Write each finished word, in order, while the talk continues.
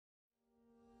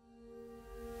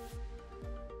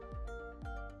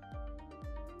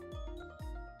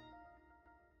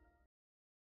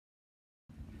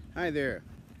Hi there.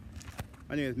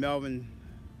 My name is Melvin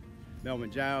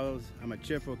Giles. I'm a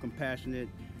cheerful, compassionate,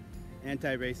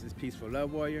 anti-racist, peaceful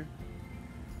love warrior,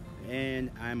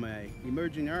 and I'm an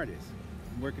emerging artist.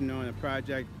 I'm working on a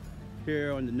project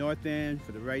here on the north end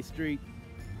for the Rice Street,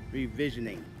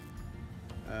 revisioning.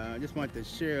 I just want to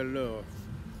share a little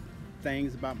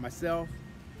things about myself,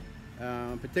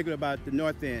 particularly about the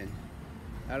north end.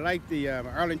 I like the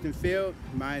Arlington field.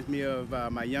 Reminds me of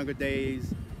my younger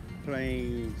days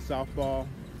playing softball.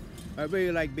 I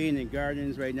really like being in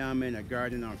gardens. Right now I'm in a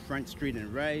garden on Front Street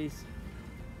in Rice.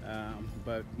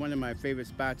 But one of my favorite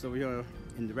spots over here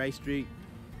in the Rice Street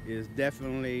is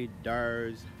definitely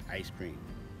Dar's Ice Cream,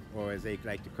 or as they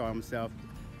like to call themselves,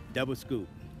 Double Scoop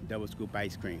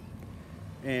ice cream.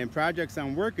 And projects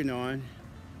I'm working on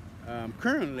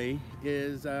currently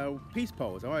is peace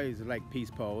poles. I always like peace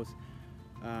poles.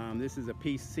 This is a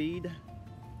peace seed,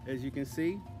 as you can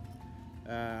see.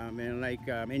 And like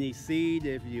any seed,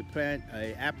 if you plant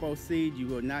an apple seed, you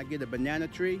will not get a banana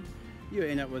tree. You'll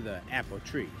end up with an apple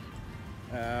tree.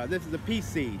 This is a peace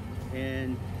seed,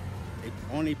 and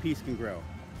only peace can grow.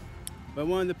 But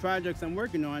one of the projects I'm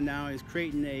working on now is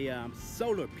creating a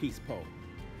solar peace pole.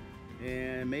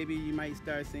 And maybe you might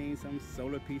start seeing some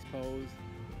solar peace poles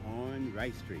on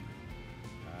Rice Street.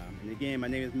 And again, my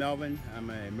name is Melvin. I'm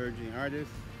an emerging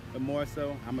artist, but more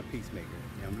so, I'm a peacemaker.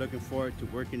 And I'm looking forward to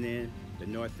working in the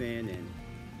North End and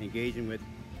engaging with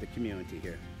the community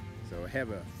here. So have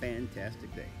a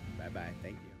fantastic day. Bye-bye.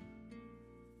 Thank you.